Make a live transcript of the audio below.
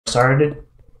started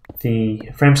the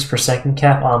frames per second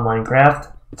cap on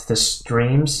Minecraft to the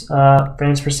streams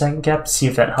frames per second cap to see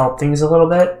if that helped things a little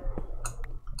bit.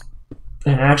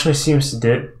 And it actually seems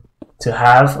to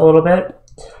have a little bit.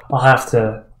 I'll have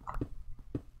to,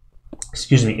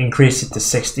 increase it to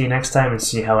 60 next time and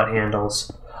see how it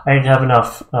handles. I didn't have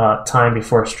enough time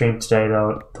before stream today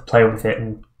though to play with it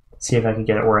and see if I can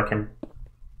get it working.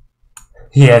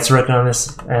 Yeah, it's working on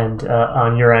this and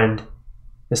on your end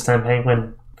this time,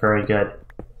 Penguin. Very good.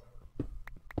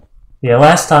 Yeah,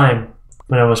 last time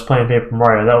when I was playing Paper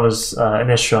Mario, that was an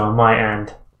issue on my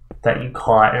end that you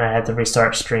caught, and I had to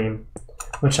restart stream,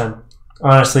 which I'm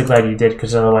honestly glad you did,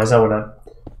 because otherwise I would have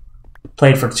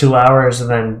played for 2 hours and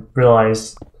then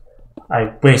realized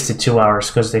I wasted 2 hours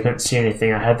because they couldn't see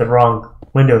anything. I had the wrong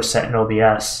window set in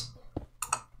OBS.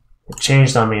 It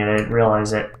changed on me and I didn't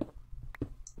realize it,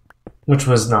 which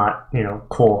was not,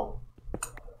 cool.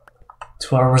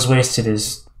 2 hours wasted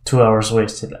is 2 hours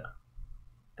wasted.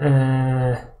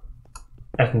 I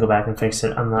can go back and fix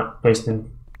it. I'm not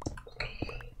wasting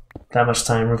that much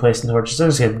time replacing torches. I'm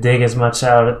just going to dig as much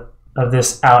out of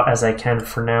this out as I can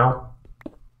for now.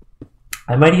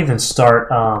 I might even start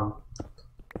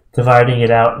dividing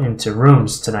it out into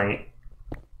rooms tonight.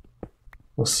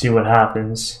 We'll see what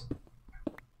happens.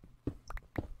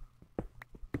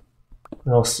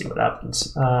 We'll see what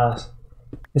happens.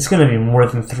 It's going to be more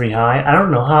than 3 high. I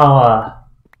don't know how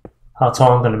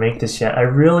tall I'm going to make this yet. I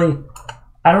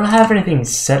don't have anything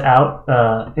set out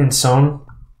in stone,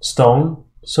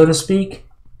 so to speak.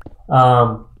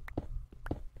 I'm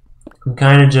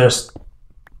kind of just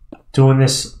doing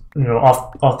this,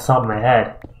 off the top of my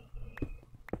head.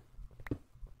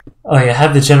 I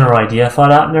have the general idea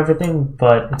thought out and everything,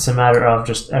 but it's a matter of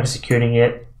just executing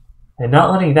it and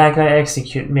not letting that guy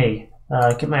execute me.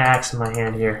 Get my axe in my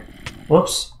hand here.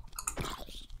 Whoops.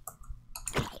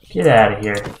 Get out of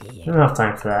here. I don't have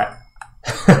time for that.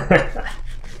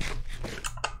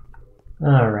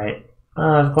 Alright.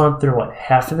 I've gone through, what,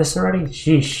 half of this already?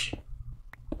 Sheesh.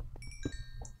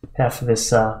 Half of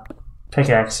this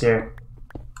pickaxe here.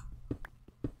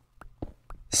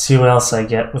 See what else I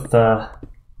get with the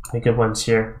good ones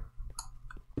here.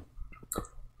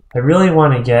 I really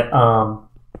want to get my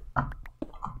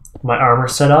armor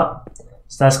set up.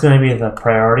 So that's going to be the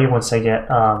priority once I get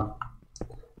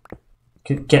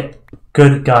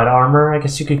good god armor, I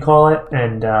guess you could call it,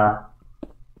 and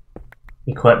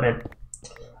equipment.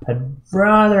 I'd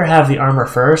rather have the armor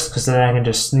first, because then I can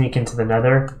just sneak into the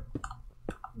nether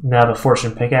and have a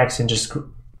fortune pickaxe and just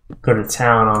go to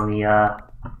town on the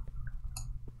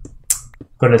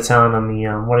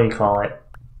what do you call it?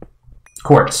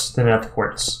 Quartz. Then I have the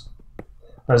quartz.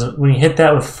 When you hit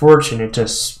that with fortune, it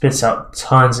just spits out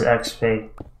tons of XP.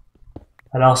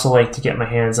 I'd also like to get my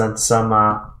hands on some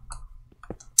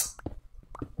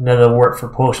nether wart for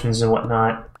potions and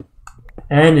whatnot.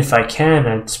 And if I can,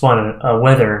 I'd spawn a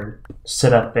wither and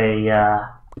set up a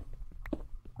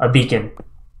beacon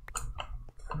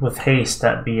with haste.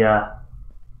 That'd be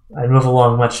I'd move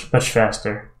along much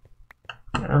faster.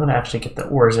 I'm gonna actually get the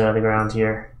ores out of the ground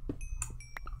here.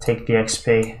 Take the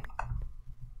XP.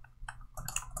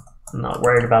 I'm not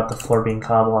worried about the floor being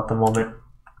cobble at the moment.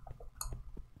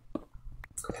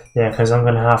 Yeah, because I'm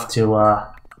gonna have to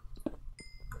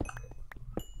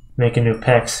make a new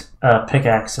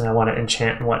pickaxe, and I want to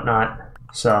enchant and whatnot.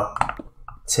 So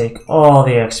take all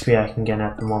the XP I can get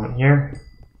at the moment here.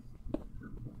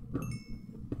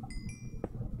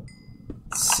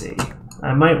 Let's see.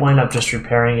 I might wind up just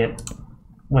repairing it,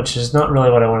 which is not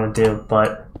really what I want to do,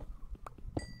 but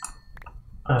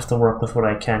I have to work with what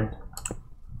I can.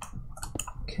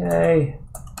 Okay.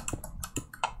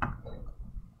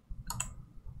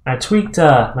 I tweaked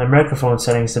my microphone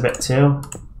settings a bit too,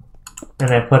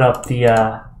 and I put up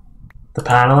the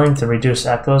paneling to reduce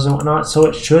echoes and whatnot, so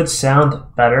it should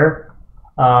sound better.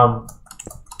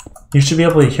 You should be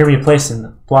able to hear me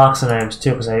placing blocks and items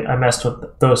too, because I messed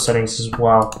with those settings as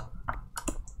well.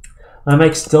 My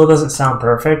mic still doesn't sound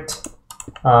perfect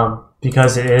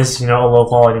because it is, a low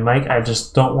quality mic. I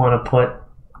just don't want to put.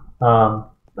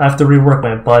 I have to rework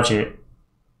my budget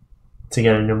to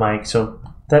get a new mic, so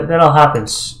that'll happen in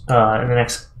the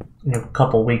next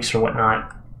couple weeks or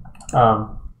whatnot.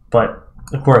 But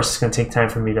of course, it's going to take time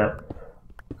for me to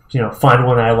find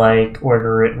one that I like,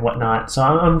 order it, and whatnot. So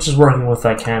I'm just working with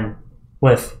what I can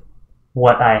with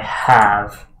what I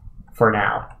have for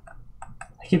now.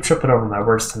 I keep tripping over my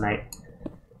words tonight.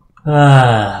 What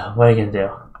are you gonna do?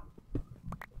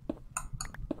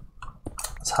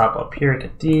 Let's hop up here,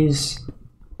 get these.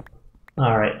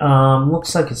 Alright,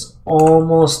 looks like it's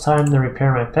almost time to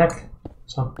repair my pick.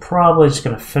 So I'm probably just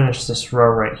gonna finish this row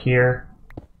right here.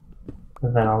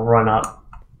 And then I'll run up.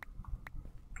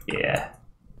 Yeah.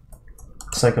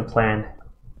 Looks like a plan.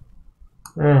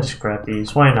 Just grab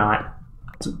these. Why not?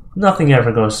 Nothing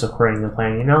ever goes according to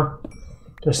plan, you know?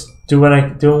 Just doing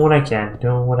what I can.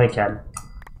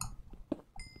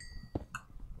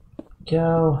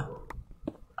 Go.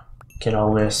 Get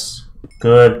all this.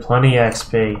 Good. Plenty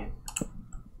XP.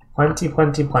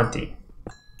 Plenty.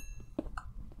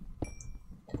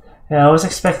 Yeah, I was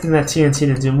expecting that TNT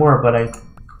to do more, but I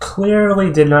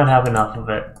clearly did not have enough of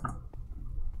it.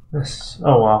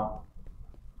 Oh well.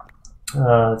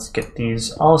 Let's get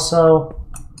these also.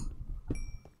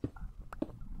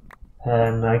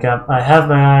 And I have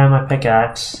my eye on my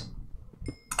pickaxe.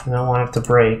 I don't want it to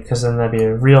break, because then that'd be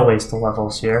a real waste of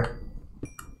levels here.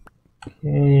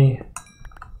 Okay.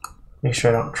 Make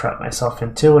sure I don't trap myself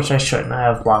in too, which I shouldn't. I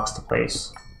have blocks to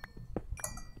place.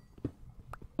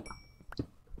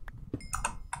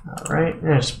 Alright,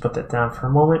 and just put that down for a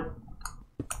moment.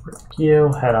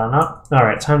 You head on up.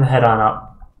 Alright, time to head on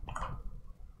up.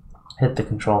 Hit the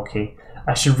control key.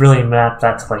 I should really map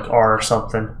that to like R or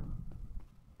something.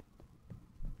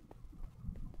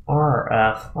 R or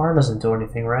F? R doesn't do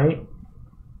anything, right?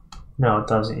 No, it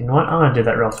doesn't. You know what? I'm gonna do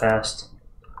that real fast.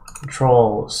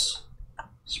 Controls.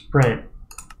 Sprint.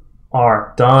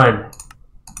 R. Done.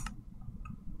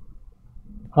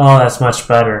 Oh, that's much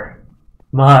better.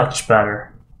 Much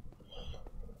better.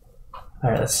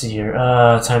 Alright, let's see here.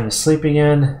 Time to sleep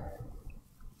again.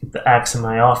 Get the axe in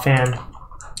my offhand.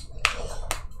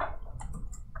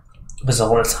 Because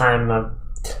all the time I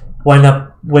wind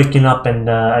up waking up and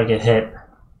I get hit.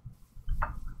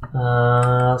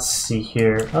 Let's see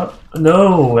here. Oh,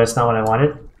 no, that's not what I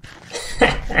wanted.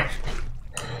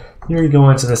 You're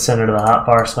going to the center of the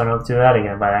hotbar so I don't do that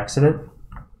again by accident.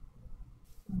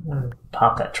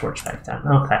 Pop that torch back down.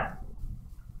 Okay.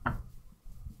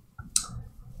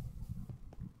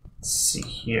 Let's see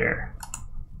here.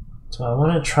 So I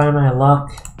want to try my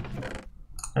luck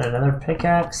at another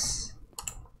pickaxe.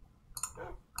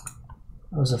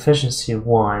 That was efficiency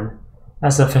 1.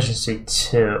 That's efficiency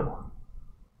 2.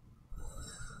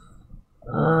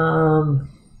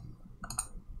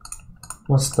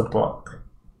 What's the book?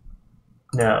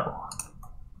 No.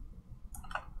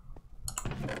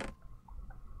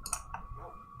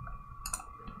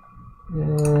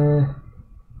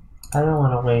 I don't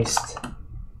want to waste.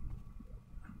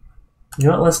 You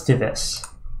know what? Let's do this.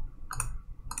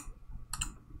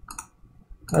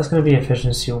 That's going to be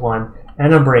efficiency 1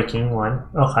 and a breaking 1.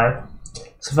 Okay.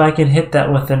 So if I can hit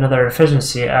that with another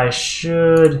efficiency, I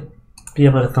should be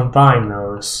able to combine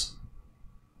those.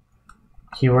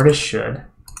 Keyword is should.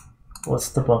 What's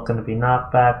the book going to be?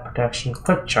 Knockback, protection,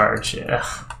 quick charge.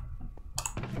 Ugh.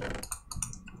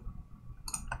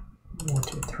 1,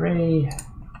 2, 3.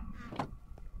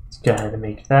 Let's go ahead and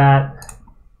make that.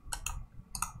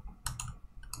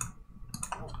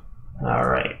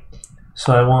 Alright.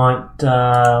 So I want,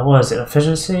 what is it,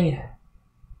 efficiency?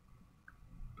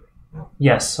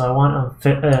 Yes, so I want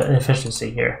efficiency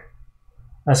here.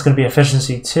 That's going to be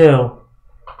efficiency 2.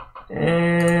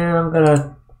 And I'm going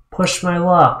to push my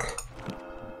luck.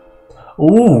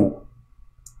 Ooh.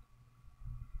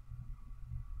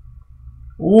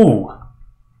 Ooh.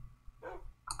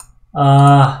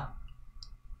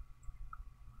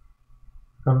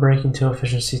 Unbreaking 2,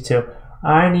 efficiency 2.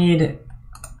 I need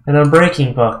an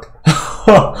unbreaking book.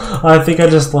 I think I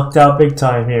just lucked out big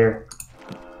time here.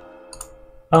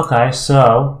 Okay,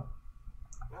 so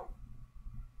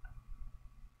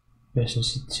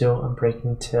efficiency 2,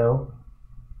 unbreaking 2,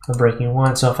 unbreaking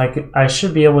 1. So if I could, I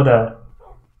should be able to.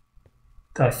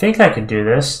 I think I can do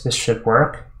this. This should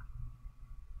work.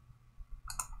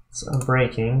 It's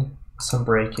unbreaking. It's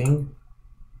unbreaking.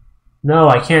 No,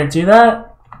 I can't do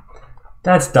that.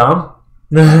 That's dumb.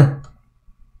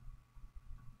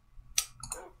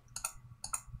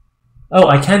 Oh,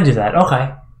 I can do that.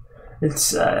 Okay.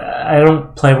 It's I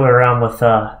don't play around with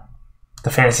the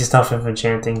fancy stuff of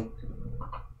enchanting.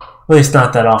 At least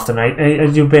not that often. I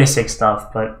do basic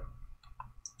stuff, but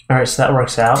alright, so that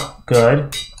works out.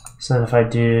 Good. So then if I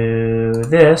do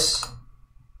this,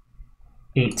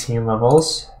 18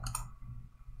 levels,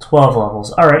 12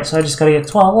 levels. Alright, so I just gotta get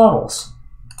 12 levels.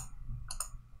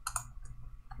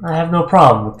 I have no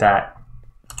problem with that.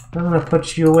 I'm gonna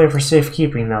put you away for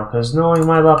safekeeping though, because knowing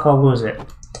my luck, I'll lose it.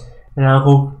 And I'll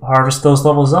go harvest those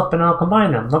levels up and I'll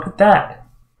combine them. Look at that.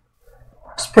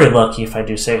 It's pretty lucky if I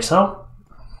do say so.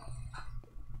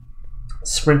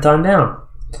 Sprint on down.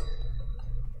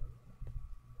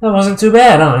 That wasn't too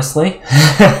bad, honestly.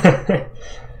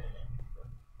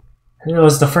 And it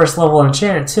was the first level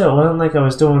enchant too. It wasn't like I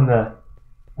was doing the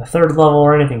third level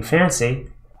or anything fancy.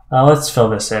 Let's fill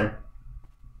this in.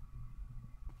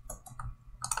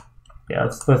 Yeah,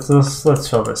 let's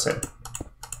fill this in.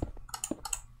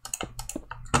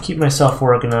 Keep myself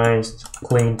organized,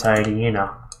 clean, tidy, you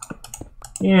know.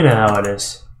 You know how it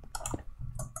is.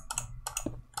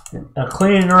 A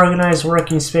clean and organized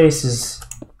working space is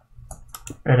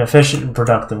an efficient and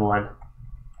productive one.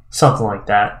 Something like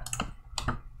that.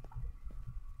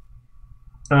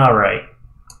 Alright.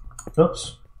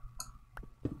 Oops.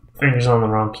 Fingers on the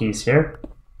wrong keys here.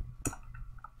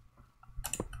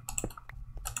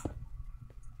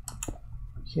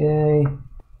 Okay.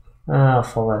 I'll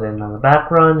fill that in on the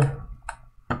back run.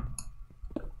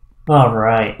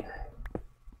 Alright.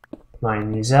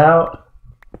 Line these out.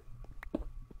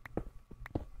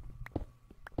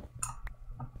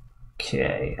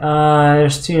 Okay.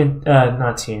 There's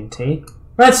not TNT.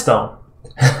 Redstone.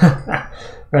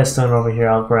 Redstone over here.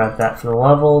 I'll grab that for the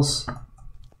levels.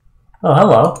 Oh,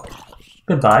 hello.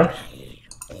 Goodbye.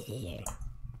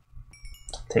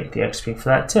 Take the XP for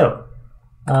that too.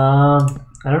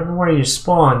 I don't know where you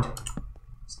spawned.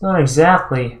 It's not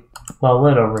exactly well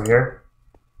lit over here.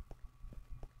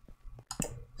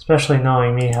 Especially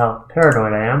knowing me how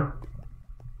paranoid I am.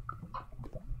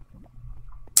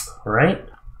 Alright.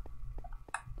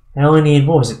 I only need,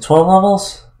 what was it, 12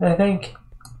 levels, I think?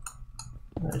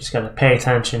 I just gotta pay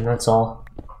attention, that's all.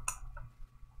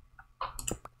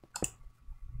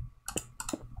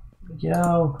 There we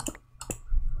go.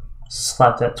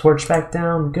 Slap that torch back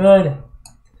down, good.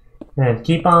 And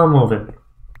keep on moving.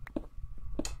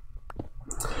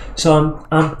 So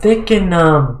I'm thinking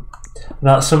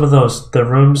about some of the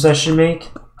rooms I should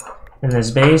make in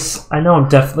this base. I know I'm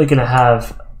definitely gonna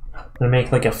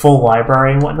make like a full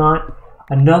library and whatnot.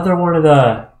 Another one of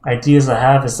the ideas I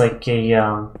have is like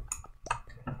a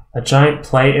giant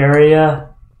play area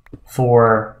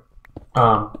for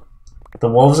the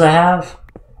wolves I have.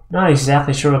 Not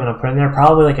exactly sure what I'm gonna put in there.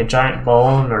 Probably like a giant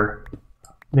bone, or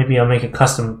maybe I'll make a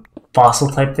custom fossil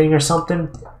type thing or something.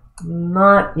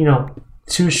 Not, you know,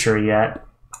 too sure yet.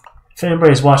 If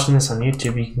anybody's watching this on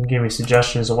YouTube, you can give me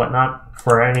suggestions or whatnot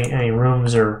for any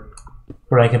rooms or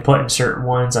where I can put in certain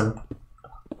ones. I'm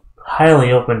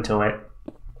highly open to it.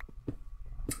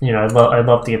 You know, I'd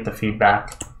love to get the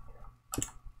feedback.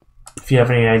 If you have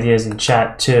any ideas in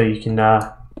chat too, you can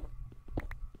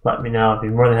let me know. I'd be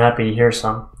more than happy to hear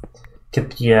some.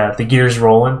 Get the gears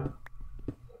rolling.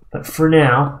 But for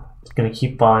now, I'm gonna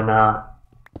keep on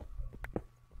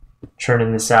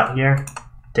churning this out here.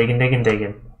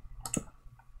 Digging.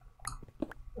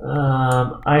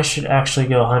 I should actually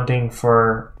go hunting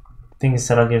for things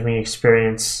that'll give me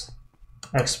experience,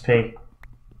 XP.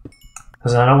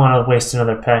 Because I don't want to waste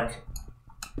another peck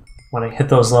when I hit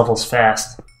those levels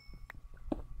fast.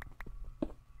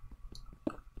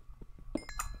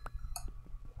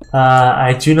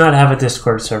 I do not have a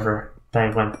Discord server,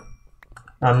 Penguin.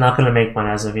 I'm not going to make one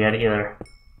as of yet either.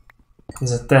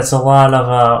 That's a lot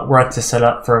of work to set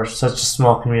up for such a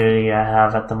small community I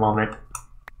have at the moment.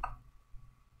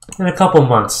 In a couple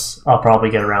months, I'll probably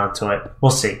get around to it.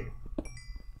 We'll see.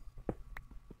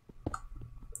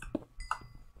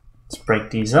 Let's break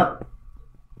these up.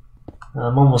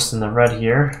 I'm almost in the red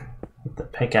here with the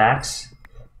pickaxe.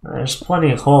 There's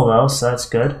plenty of coal though, so that's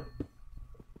good.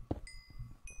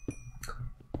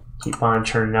 Keep on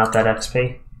churning out that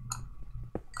XP.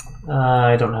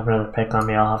 I don't have another pick on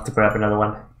me. I'll have to grab another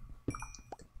one.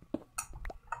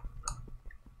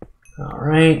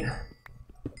 Alright.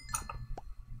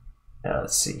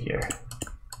 Let's see here.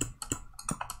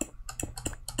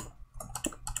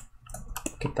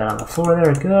 Get that on the floor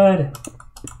there, good.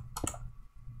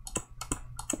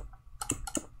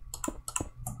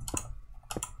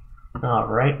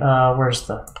 Alright, where's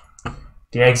the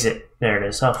exit? There it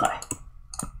is, okay.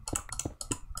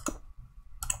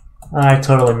 I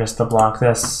totally missed the block,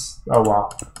 that's, oh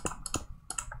well.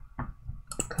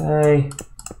 Okay,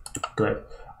 good.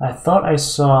 I thought I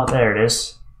saw, there it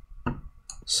is.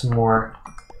 Some more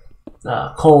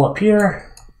coal up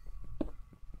here.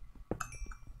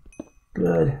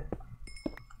 Good.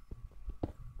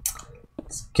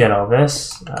 Let's get all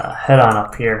this. Head on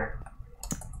up here.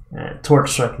 And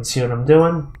torch so I can see what I'm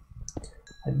doing.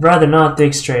 I'd rather not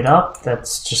dig straight up.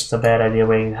 That's just a bad idea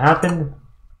waiting to happen.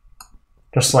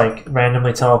 Just like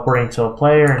randomly teleporting to a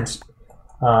player and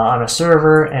on a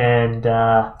server and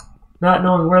not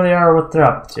knowing where they are or what they're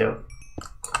up to.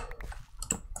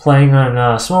 Playing on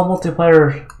a small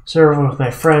multiplayer server with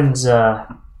my friends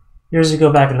years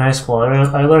ago back in high school,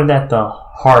 I learned that the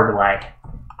hard way.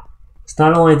 It's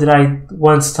not only did I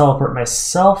once teleport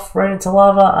myself right into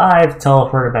lava, I've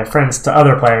teleported my friends to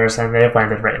other players and they've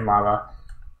landed right in lava.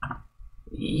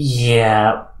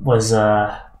 Yeah, it was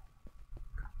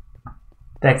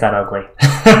That got ugly.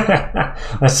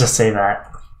 Let's just say that.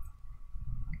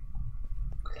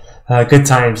 Good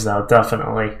times though,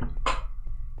 definitely.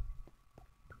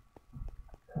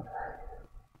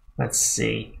 Let's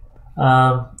see.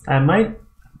 I might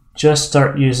just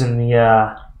start using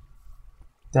the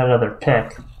that other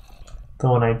pick, the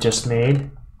one I just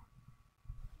made.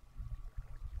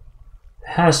 It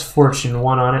has Fortune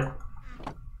 1 on it.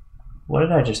 What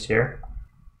did I just hear?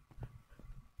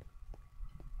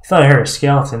 I thought I heard a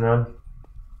skeleton then.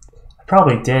 I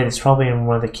probably did. It's probably in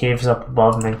one of the caves up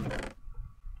above me.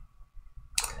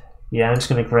 Yeah, I'm just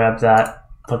going to grab that,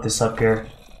 put this up here.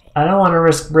 I don't want to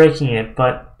risk breaking it,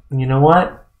 but you know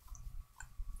what?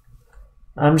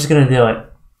 I'm just going to do it.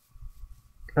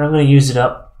 I'm going to use it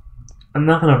up. I'm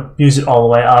not going to use it all the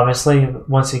way, obviously.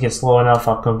 Once it gets low enough,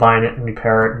 I'll combine it and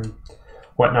repair it and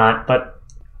whatnot. But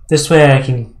this way I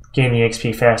can gain the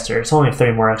XP faster. It's only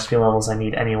 3 more XP levels I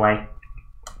need anyway.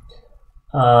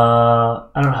 I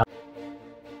don't know how.